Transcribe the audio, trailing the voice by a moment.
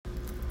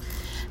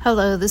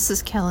Hello, this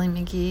is Kelly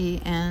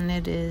McGee, and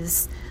it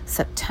is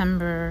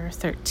September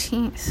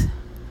 13th,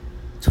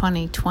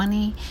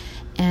 2020,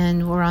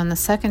 and we're on the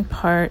second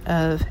part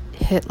of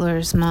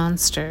Hitler's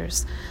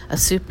Monsters, a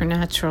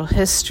supernatural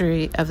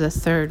history of the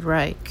Third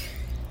Reich.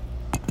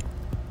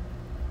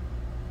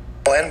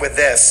 I'll end with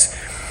this.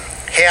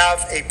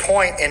 Have a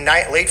point in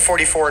late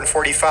 44 and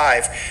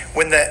 45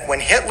 when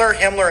Hitler,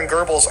 Himmler, and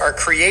Goebbels are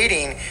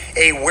creating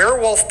a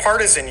werewolf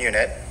partisan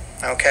unit.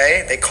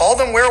 Okay, they call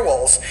them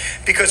werewolves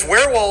because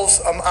werewolves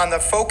on the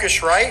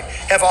Folkish right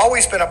have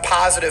always been a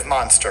positive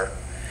monster.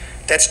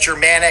 That's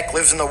Germanic,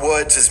 lives in the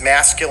woods, is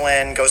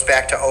masculine, goes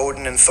back to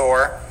Odin and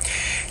Thor.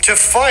 To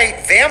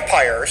fight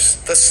vampires,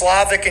 the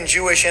Slavic and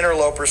Jewish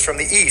interlopers from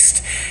the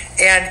east.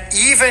 And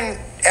even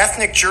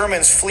ethnic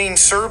Germans fleeing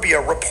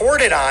Serbia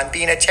reported on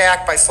being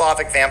attacked by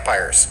Slavic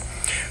vampires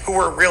who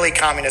were really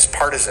communist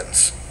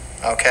partisans.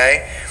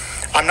 Okay?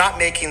 I'm not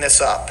making this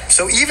up.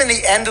 So even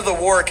the end of the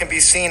war can be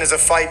seen as a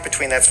fight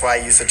between, that's why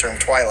I use the term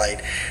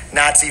Twilight,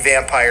 Nazi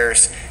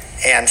vampires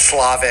and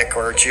Slavic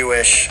or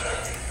Jewish,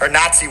 or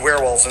Nazi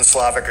werewolves and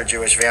Slavic or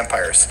Jewish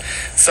vampires.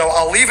 So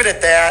I'll leave it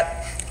at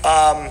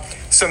that.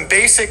 Some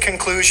basic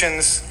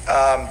conclusions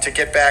to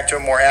get back to a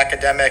more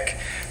academic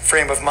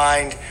frame of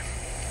mind.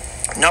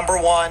 Number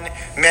one,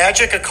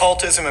 magic,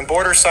 occultism, and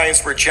border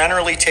science were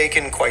generally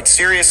taken quite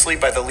seriously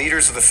by the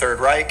leaders of the Third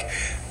Reich,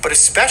 but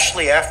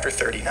especially after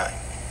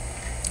 1939.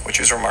 Which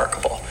is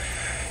remarkable.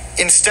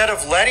 Instead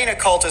of letting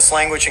occultist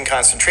language in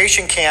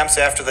concentration camps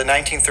after the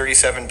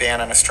 1937 ban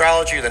on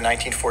astrology or the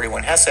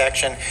 1941 Hess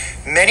Action,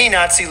 many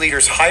Nazi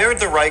leaders hired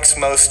the Reich's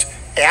most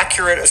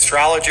accurate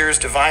astrologers,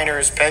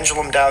 diviners,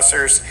 pendulum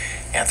dowsers,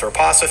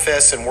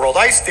 anthroposophists, and world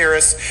ice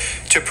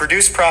theorists to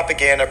produce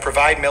propaganda,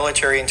 provide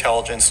military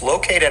intelligence,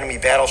 locate enemy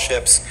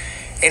battleships,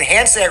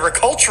 enhance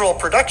agricultural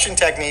production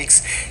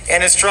techniques,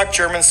 and instruct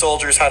German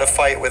soldiers how to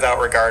fight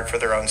without regard for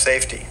their own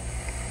safety.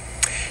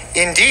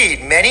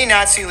 Indeed, many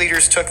Nazi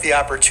leaders took the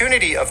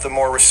opportunity of the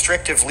more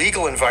restrictive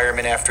legal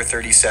environment after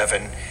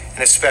 1937, and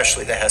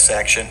especially the Hess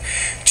Action,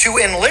 to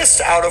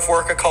enlist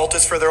out-of-work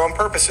occultists for their own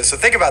purposes. So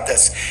think about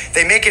this.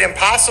 They make it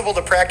impossible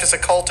to practice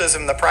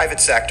occultism in the private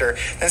sector,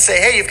 then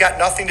say, hey, you've got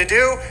nothing to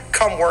do,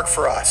 come work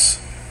for us.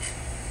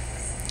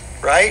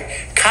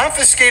 Right?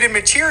 Confiscated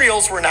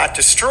materials were not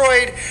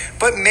destroyed,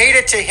 but made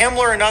it to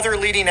Himmler and other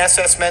leading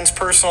SS men's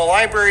personal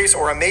libraries,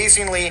 or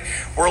amazingly,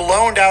 were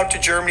loaned out to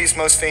Germany's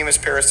most famous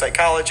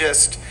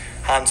parapsychologist,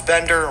 Hans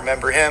Bender,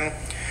 remember him,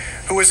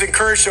 who was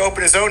encouraged to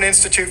open his own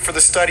institute for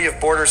the study of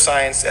border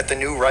science at the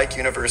new Reich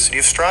University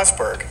of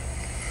Strasbourg.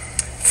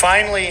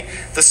 Finally,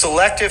 the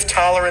selective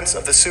tolerance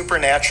of the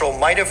supernatural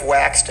might have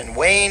waxed and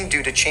waned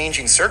due to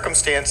changing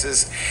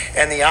circumstances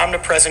and the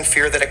omnipresent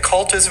fear that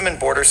occultism and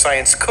border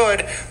science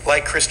could,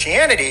 like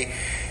Christianity,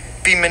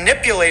 be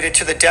manipulated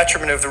to the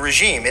detriment of the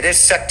regime. It is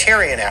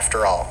sectarian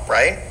after all,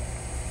 right?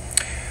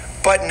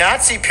 But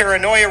Nazi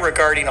paranoia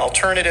regarding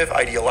alternative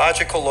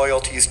ideological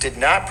loyalties did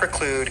not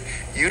preclude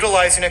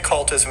utilizing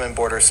occultism and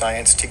border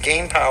science to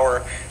gain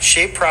power,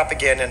 shape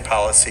propaganda and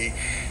policy,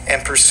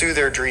 and pursue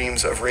their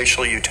dreams of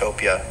racial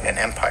utopia and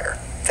empire.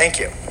 Thank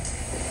you.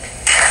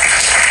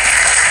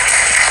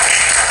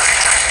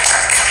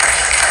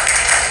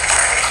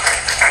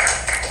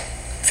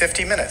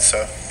 $50 minutes,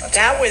 so.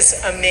 That was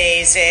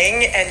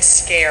amazing and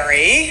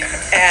scary,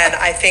 and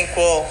I think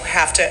we'll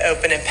have to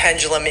open a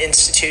Pendulum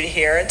Institute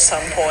here at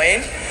some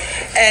point.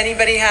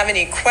 Anybody have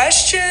any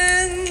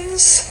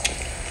questions?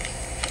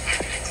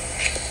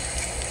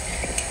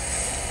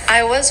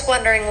 I was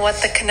wondering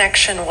what the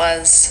connection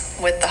was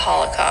with the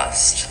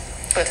Holocaust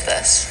with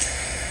this.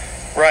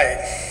 Right.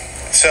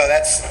 So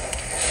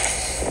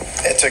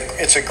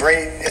it's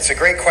a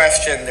great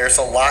question. There's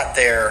a lot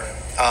there.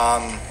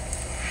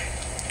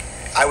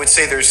 I would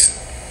say there's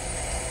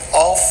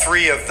all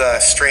three of the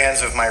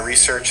strands of my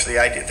research, the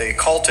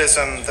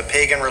occultism, the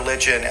pagan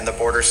religion, and the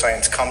border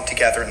science come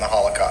together in the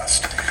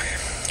Holocaust.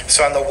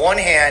 So on the one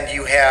hand,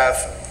 you have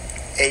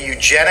a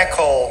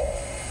eugenical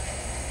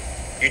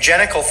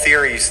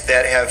theories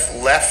that have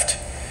left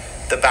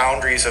the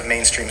boundaries of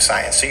mainstream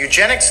science. So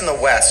eugenics in the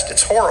West,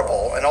 it's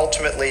horrible, and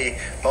ultimately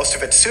most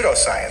of it's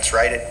pseudoscience,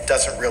 right? It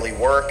doesn't really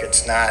work.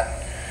 It's not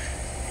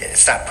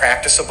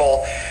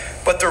practicable.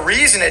 But the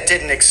reason it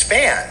didn't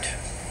expand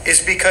is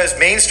because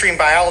mainstream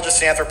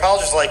biologists and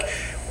anthropologists are like,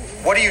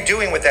 what are you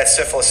doing with that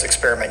syphilis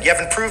experiment? You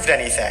haven't proved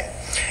anything.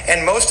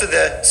 And most of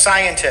the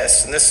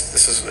scientists, and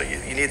this is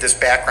you need this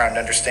background to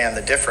understand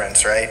the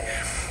difference, right?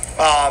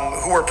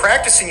 Who were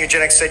practicing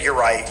eugenics said, you're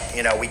right,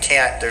 we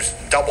can't, there's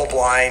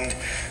double-blind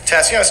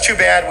tests. It's too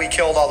bad we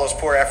killed all those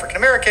poor African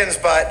Americans,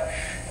 but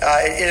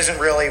it isn't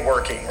really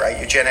working, right?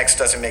 Eugenics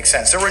doesn't make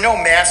sense. There were no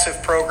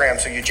massive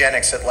programs of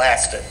eugenics that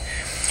lasted.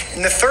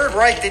 In the Third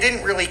Reich, they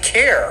didn't really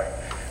care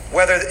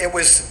whether it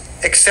was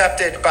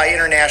accepted by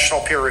international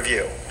peer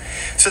review.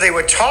 So they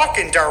would talk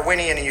in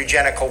Darwinian and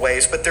eugenical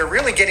ways, but they're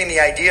really getting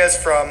the ideas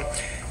from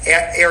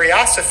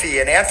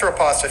Ariosophy and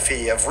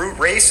anthroposophy of root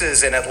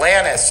races and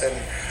Atlantis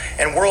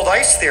and world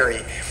ice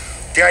theory.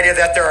 The idea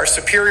that there are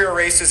superior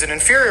races and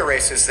inferior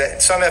races,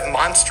 that some have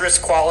monstrous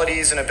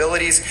qualities and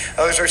abilities,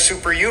 others are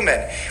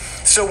superhuman.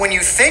 So when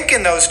you think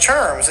in those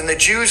terms, and the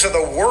Jews are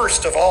the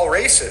worst of all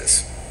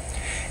races,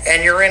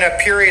 and you're in a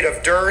period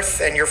of dearth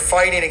and you're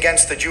fighting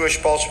against the Jewish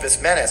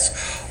Bolshevist menace,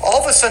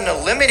 all of a sudden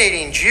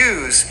eliminating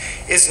Jews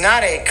is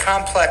not a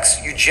complex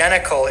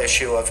eugenical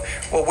issue of,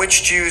 well,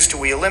 which Jews do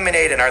we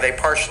eliminate and are they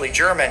partially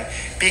German,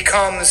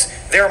 becomes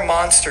they're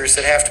monsters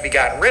that have to be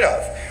gotten rid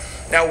of.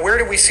 Now, where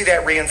do we see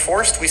that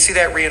reinforced? We see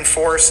that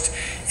reinforced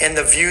in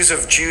the views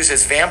of Jews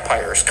as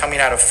vampires coming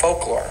out of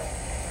folklore.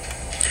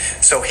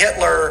 So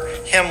Hitler,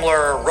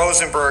 Himmler,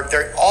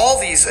 Rosenberg,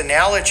 all these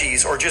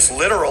analogies or just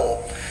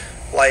literal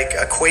like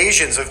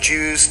equations of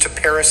Jews to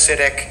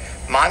parasitic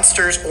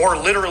monsters or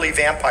literally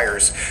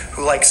vampires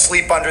who like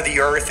sleep under the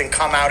earth and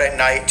come out at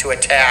night to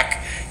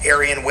attack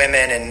Arian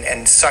women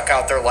and suck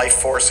out their life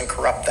force and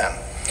corrupt them.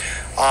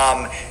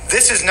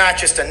 This is not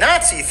just a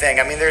Nazi thing.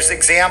 I mean, there's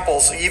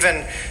examples,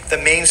 even the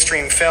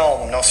mainstream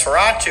film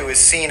Nosferatu is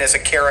seen as a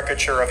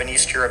caricature of an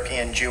East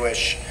European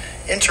Jewish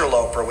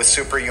interloper with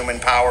superhuman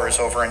powers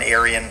over an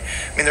Arian.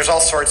 I mean, there's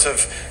all sorts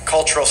of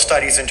cultural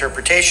studies,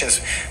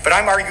 interpretations, but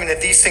I'm arguing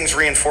that these things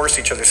reinforce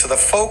each other. So the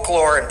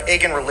folklore and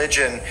pagan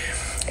religion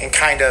and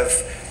kind of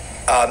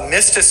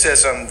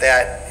mysticism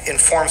that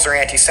informs their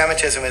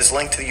anti-Semitism is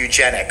linked to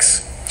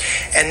eugenics.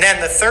 And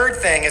then the third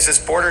thing is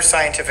this border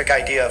scientific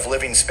idea of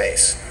living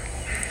space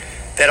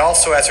that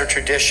also has a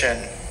tradition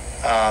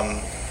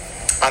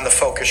on the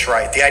folkish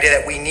right. The idea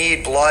that we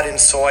need blood and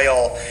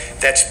soil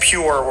that's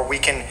pure, where we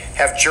can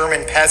have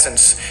German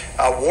peasants,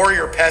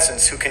 warrior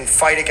peasants who can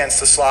fight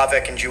against the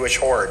Slavic and Jewish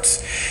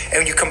hordes. And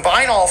when you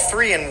combine all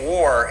three in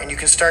war, and you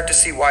can start to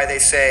see why they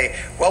say,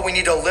 well, we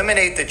need to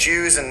eliminate the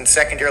Jews and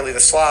secondarily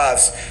the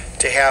Slavs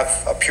to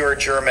have a pure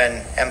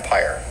German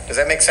empire. Does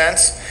that make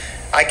sense?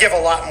 I give a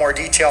lot more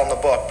detail in the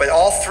book, but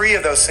all three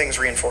of those things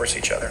reinforce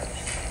each other.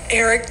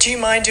 Eric, do you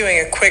mind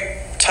doing a quick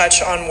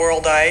touch on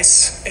world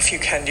ice, if you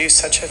can do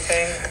such a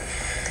thing?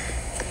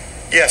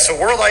 Yeah, so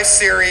world ice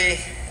theory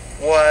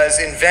was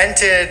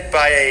invented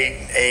by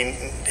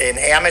an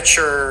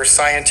amateur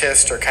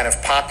scientist or kind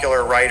of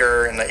popular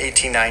writer in the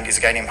 1890s,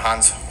 a guy named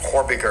Hans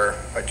Horbiger,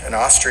 an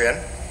Austrian.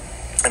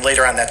 And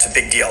later on, that's a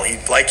big deal.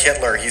 Like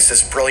Hitler, he's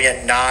this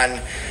brilliant,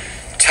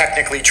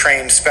 non-technically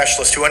trained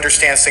specialist who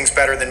understands things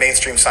better than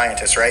mainstream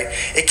scientists, right?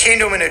 It came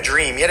to him in a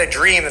dream. He had a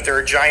dream that there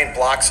were giant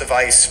blocks of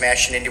ice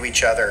smashing into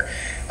each other,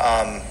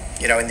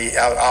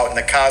 out in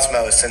the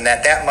cosmos, and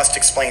that must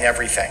explain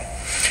everything.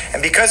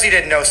 And because he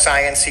didn't know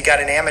science, he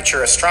got an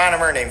amateur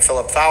astronomer named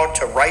Philip Thought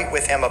to write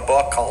with him a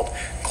book called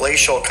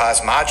Glacial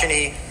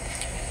Cosmogony,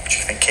 which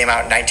I think came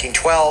out in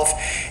 1912.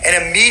 And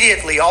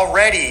immediately,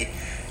 already,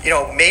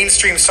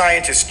 mainstream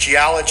scientists,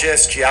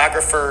 geologists,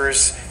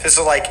 geographers, this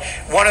is like,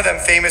 one of them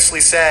famously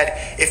said,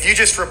 if you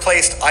just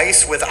replaced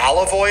ice with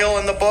olive oil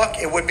in the book,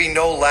 it would be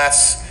no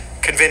less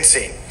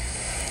convincing.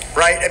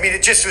 Right? I mean,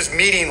 it just was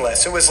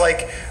meaningless. It was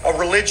like a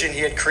religion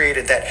he had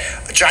created, that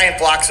giant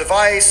blocks of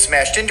ice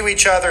smashed into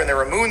each other, and there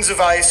were moons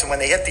of ice, and when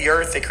they hit the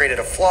earth, they created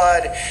a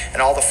flood,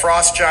 and all the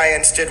frost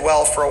giants did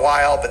well for a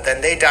while, but then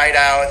they died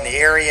out, and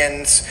the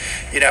Aryans,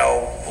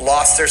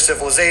 lost their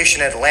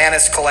civilization.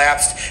 Atlantis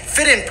collapsed.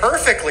 Fit in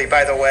perfectly,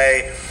 by the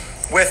way,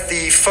 with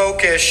the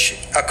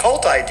folkish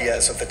occult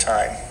ideas of the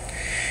time.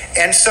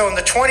 And so in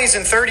the 20s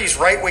and 30s,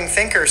 right-wing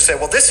thinkers said,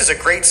 well, this is a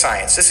great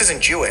science. This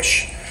isn't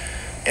Jewish.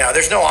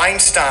 There's no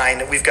Einstein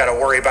that we've got to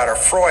worry about, or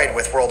Freud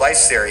with world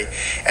ice theory.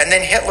 And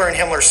then Hitler and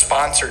Himmler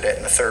sponsored it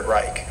in the Third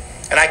Reich.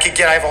 And I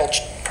have a whole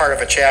part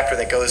of a chapter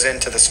that goes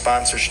into the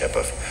sponsorship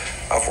of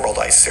world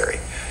ice theory.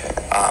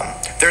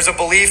 There's a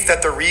belief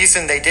that the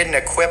reason they didn't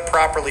equip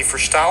properly for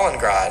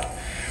Stalingrad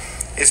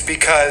is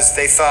because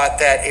they thought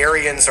that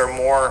Aryans are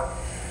more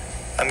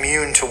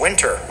immune to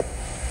winter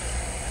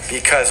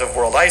because of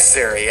world ice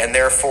theory, and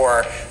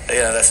therefore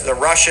the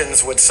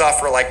Russians would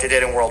suffer like they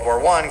did in World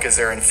War I because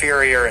they're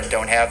inferior and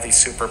don't have these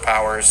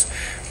superpowers,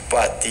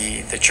 but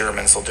the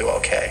Germans will do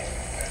okay.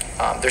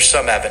 There's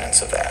some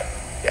evidence of that,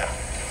 yeah.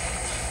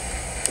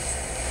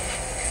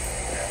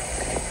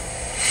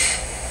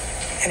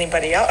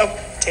 Anybody else? Oh,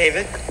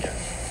 David.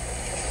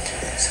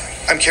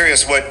 I'm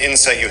curious what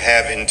insight you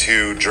have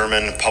into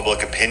German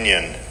public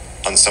opinion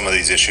on some of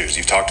these issues.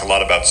 You've talked a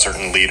lot about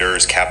certain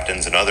leaders,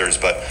 captains, and others,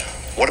 but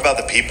what about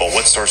the people?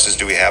 What sources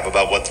do we have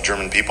about what the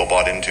German people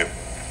bought into?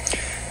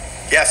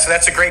 Yeah, so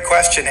that's a great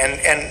question.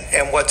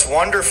 And what's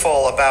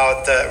wonderful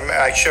about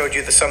I showed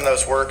you some of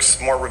those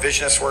works, more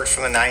revisionist works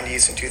from the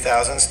 90s and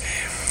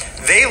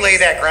 2000s. They lay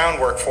that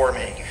groundwork for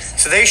me.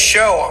 So they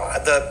show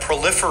the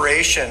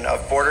proliferation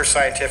of border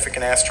scientific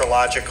and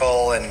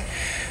astrological and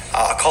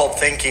occult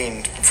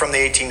thinking from the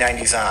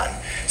 1890s on.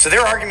 So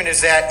their argument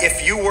is that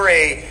if you were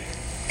a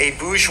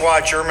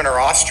bourgeois German or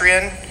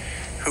Austrian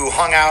who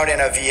hung out in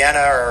a Vienna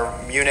or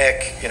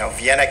Munich,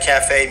 Vienna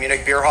cafe,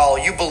 Munich beer hall,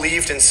 you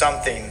believed in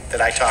something that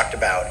I talked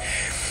about.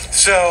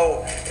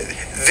 So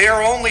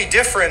their only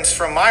difference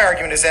from my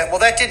argument is that, well,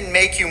 that didn't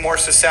make you more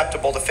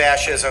susceptible to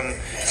fascism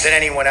than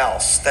anyone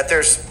else. That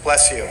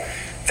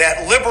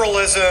that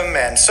liberalism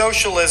and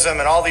socialism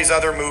and all these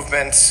other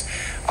movements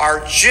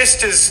are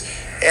just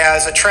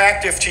as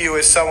attractive to you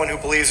as someone who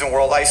believes in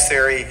world ice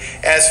theory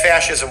as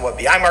fascism would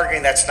be. I'm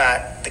arguing that's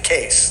not the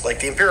case. Like,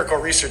 the empirical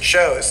research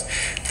shows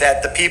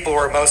that the people who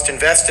are most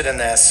invested in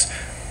this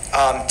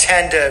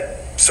tend to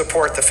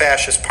support the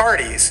fascist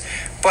parties.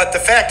 But the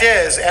fact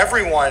is,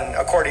 everyone,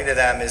 according to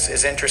them,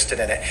 is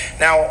interested in it.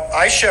 Now,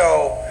 I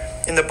show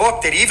in the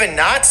book that even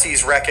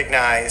Nazis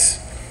recognize,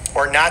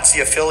 or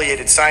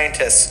Nazi-affiliated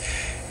scientists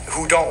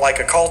who don't like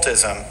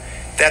occultism,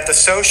 that the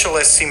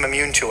socialists seem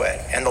immune to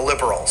it, and the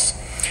liberals.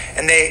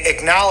 And they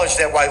acknowledge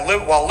that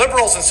while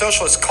liberals and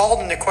socialists called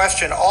into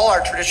question all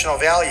our traditional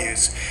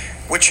values,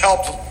 which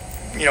helped,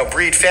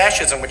 breed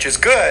fascism, which is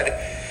good,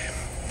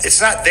 it's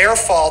not their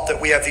fault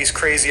that we have these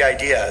crazy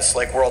ideas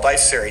like world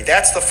ice theory.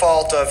 That's the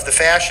fault of the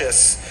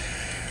fascists,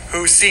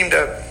 who seem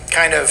to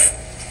kind of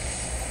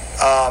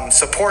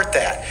support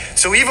that.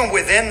 So even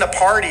within the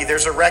party,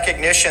 there's a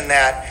recognition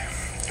that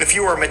if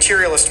you were a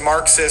materialist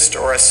Marxist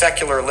or a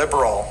secular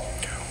liberal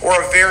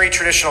or a very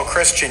traditional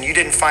Christian, you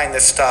didn't find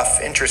this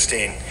stuff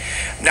interesting.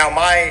 Now,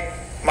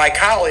 my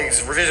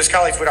colleagues, religious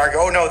colleagues, would argue,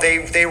 oh no,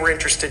 they were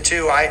interested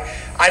too.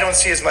 I don't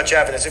see as much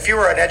evidence. If you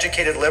were an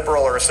educated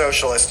liberal or a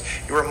socialist,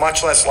 you were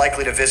much less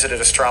likely to visit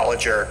an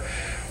astrologer,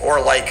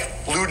 or like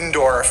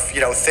Ludendorff,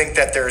 think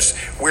that there's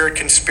weird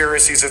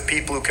conspiracies of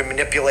people who can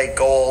manipulate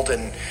gold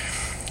and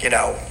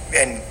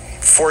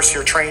force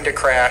your train to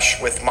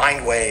crash with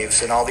mind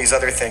waves and all these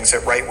other things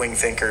that right-wing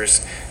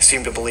thinkers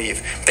seem to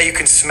believe. That you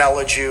can smell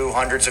a Jew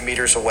hundreds of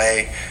meters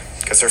away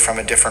because they're from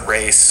a different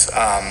race.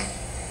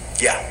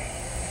 Yeah.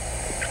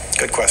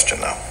 Good question,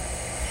 though.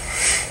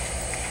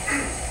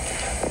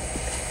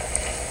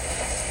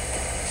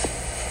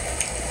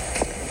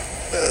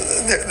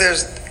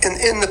 There's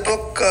in the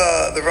book,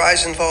 The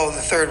Rise and Fall of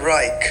the Third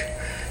Reich,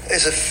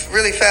 is a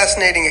really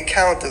fascinating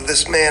account of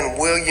this man,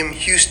 William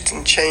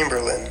Houston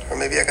Chamberlain, or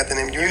maybe I got the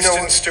name.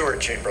 Houston Stewart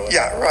Chamberlain.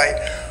 Yeah, right.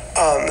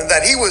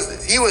 That he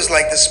was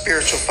like the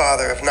spiritual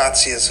father of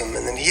Nazism,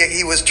 and then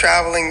he was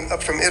traveling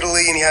up from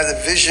Italy, and he had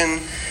a vision,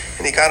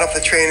 and he got off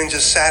the train and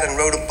just sat and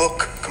wrote a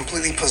book,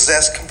 completely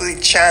possessed,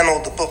 completely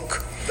channeled the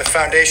book. The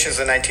Foundations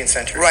of the 19th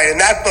Century. Right, and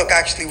that book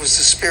actually was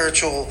the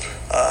spiritual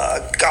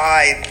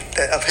guide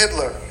of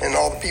Hitler and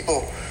all the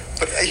people.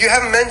 But you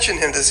haven't mentioned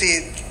him. Does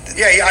he?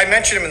 Yeah, I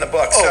mentioned him in the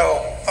book.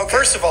 Oh, so, okay.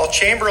 First of all,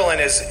 Chamberlain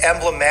is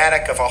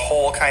emblematic of a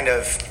whole kind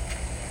of,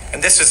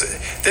 and this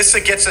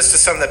gets us to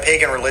some of the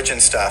pagan religion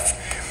stuff.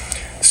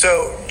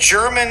 So,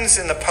 Germans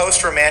in the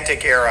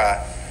post-Romantic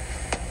era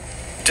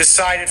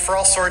decided, for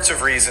all sorts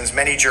of reasons,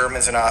 many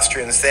Germans and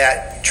Austrians,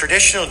 that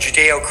traditional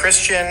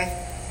Judeo-Christian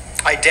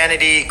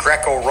identity,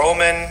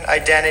 Greco-Roman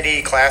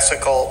identity,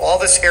 classical, all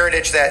this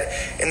heritage that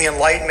in the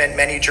Enlightenment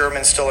many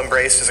Germans still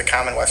embraced as a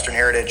common Western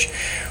heritage,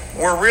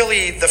 were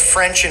really the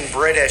French and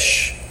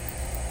British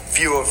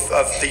view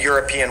of the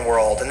European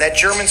world, and that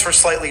Germans were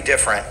slightly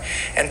different.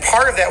 And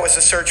part of that was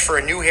a search for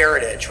a new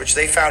heritage, which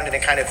they found in a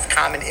kind of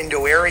common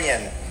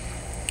Indo-Aryan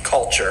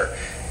culture,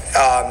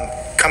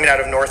 coming out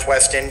of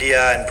northwest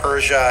India and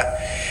Persia.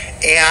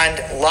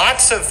 And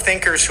lots of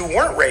thinkers who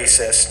weren't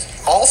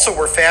racist also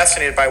were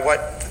fascinated by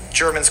what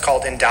Germans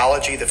called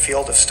Indology, the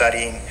field of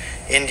studying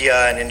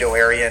India and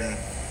Indo-Aryan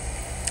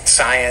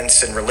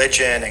science and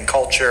religion and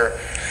culture.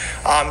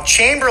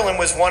 Chamberlain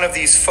was one of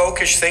these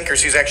folkish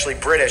thinkers. He's actually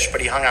British,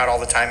 but he hung out all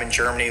the time in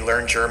Germany,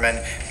 learned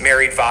German,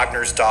 married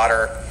Wagner's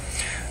daughter.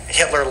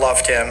 Hitler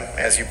loved him,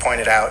 as you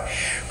pointed out,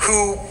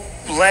 who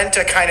lent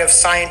a kind of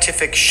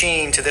scientific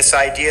sheen to this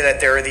idea that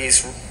there are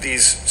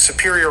these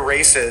superior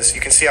races. You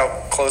can see how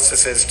close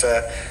this is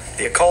to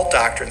the occult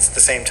doctrines at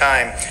the same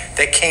time,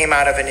 that came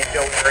out of an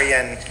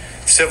Indo-Aryan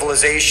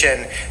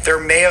civilization. There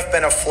may have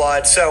been a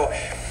flood. So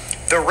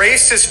the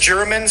racist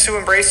Germans who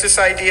embraced this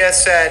idea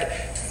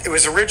said it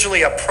was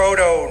originally a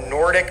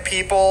proto-Nordic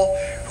people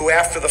who,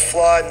 after the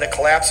flood and the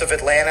collapse of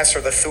Atlantis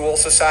or the Thule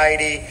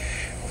Society,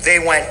 they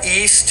went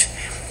east,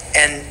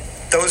 and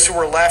those who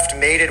were left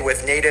mated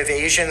with native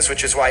Asians,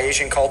 which is why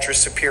Asian culture is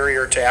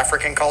superior to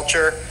African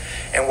culture,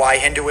 and why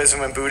Hinduism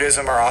and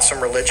Buddhism are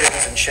awesome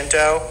religions, and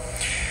Shinto.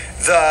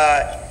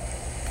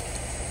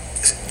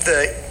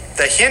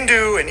 The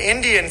Hindu and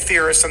Indian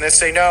theorists on this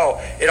say, no,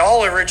 it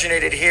all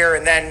originated here,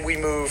 and then we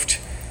moved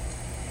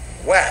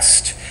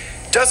west.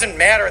 Doesn't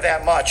matter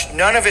that much.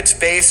 None of it's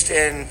based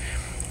in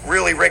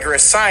really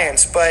rigorous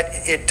science, but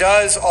it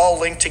does all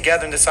link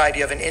together in this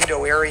idea of an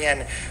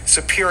Indo-Aryan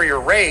superior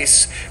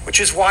race,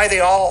 which is why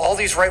all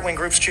these right-wing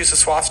groups choose a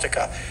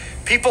swastika.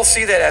 People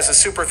see that as a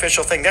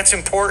superficial thing. That's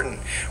important.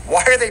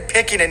 Why are they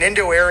picking an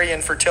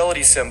Indo-Aryan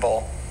fertility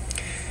symbol?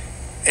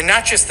 And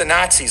not just the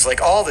Nazis,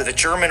 like all the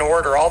German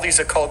Order, all these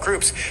occult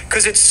groups,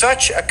 because it's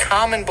such a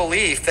common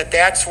belief that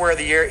that's where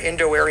the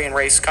Indo-Aryan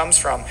race comes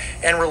from,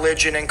 and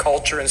religion and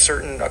culture and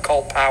certain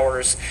occult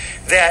powers,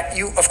 that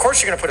of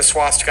course you're going to put a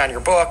swastika on your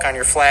book, on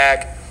your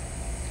flag,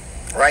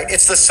 right?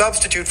 It's the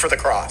substitute for the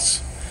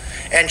cross.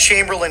 And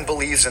Chamberlain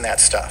believes in that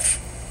stuff.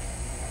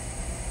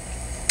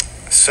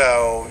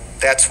 So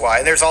that's why.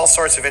 And there's all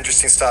sorts of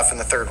interesting stuff in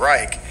the Third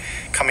Reich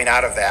coming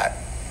out of that.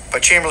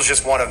 But Chamberlain's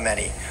just one of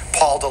many.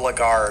 Paul de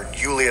Lagarde,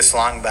 Julius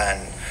Langben,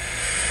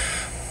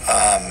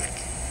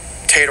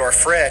 Theodor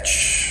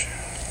Fritsch,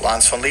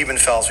 Lanz von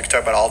Liebenfels. We could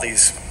talk about all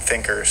these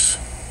thinkers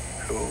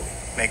who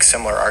make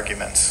similar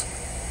arguments.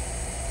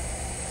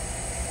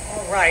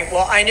 All right.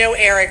 Well, I know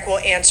Eric will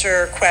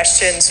answer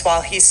questions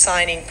while he's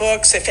signing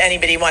books if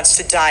anybody wants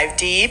to dive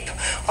deep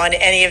on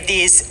any of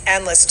these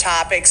endless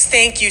topics.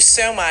 Thank you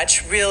so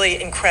much.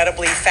 Really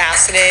incredibly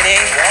fascinating.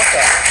 You're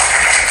welcome.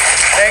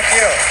 Thank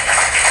you.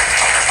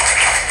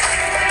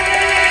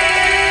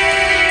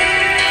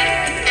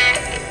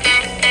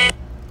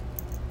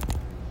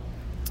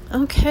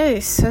 Okay,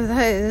 so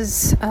that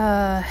is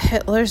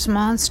Hitler's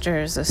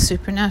Monsters, A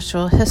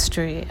Supernatural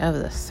History of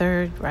the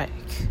Third Reich.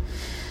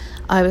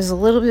 I was a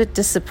little bit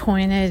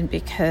disappointed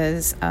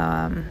because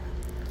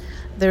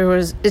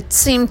it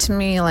seemed to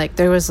me like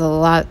there was a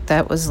lot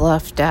that was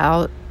left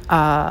out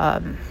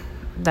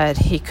that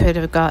he could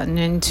have gotten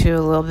into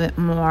a little bit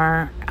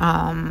more.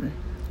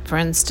 For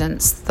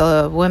instance,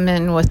 the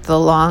women with the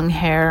long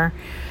hair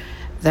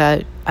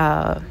that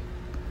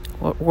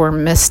were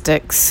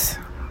mystics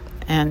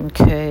and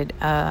could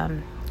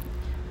and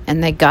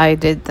they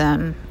guided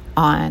them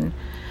on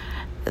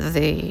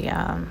the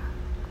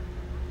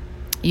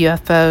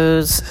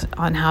UFOs,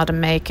 on how to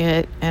make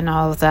it and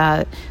all of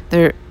that.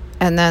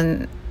 And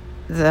then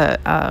the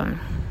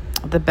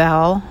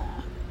bell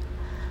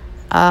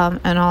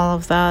and all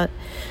of that.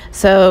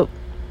 So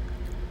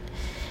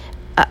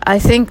I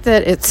think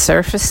that it's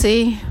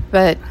surfacey,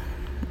 but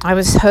I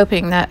was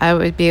hoping that I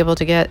would be able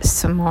to get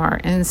some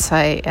more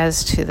insight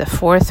as to the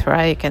Fourth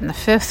Reich and the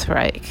Fifth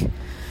Reich,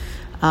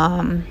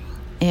 and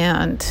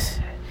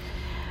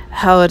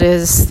how it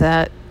is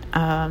that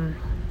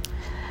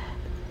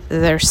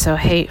they're so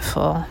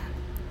hateful,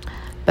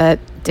 but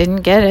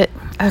didn't get it.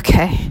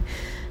 Okay,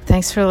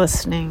 thanks for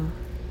listening.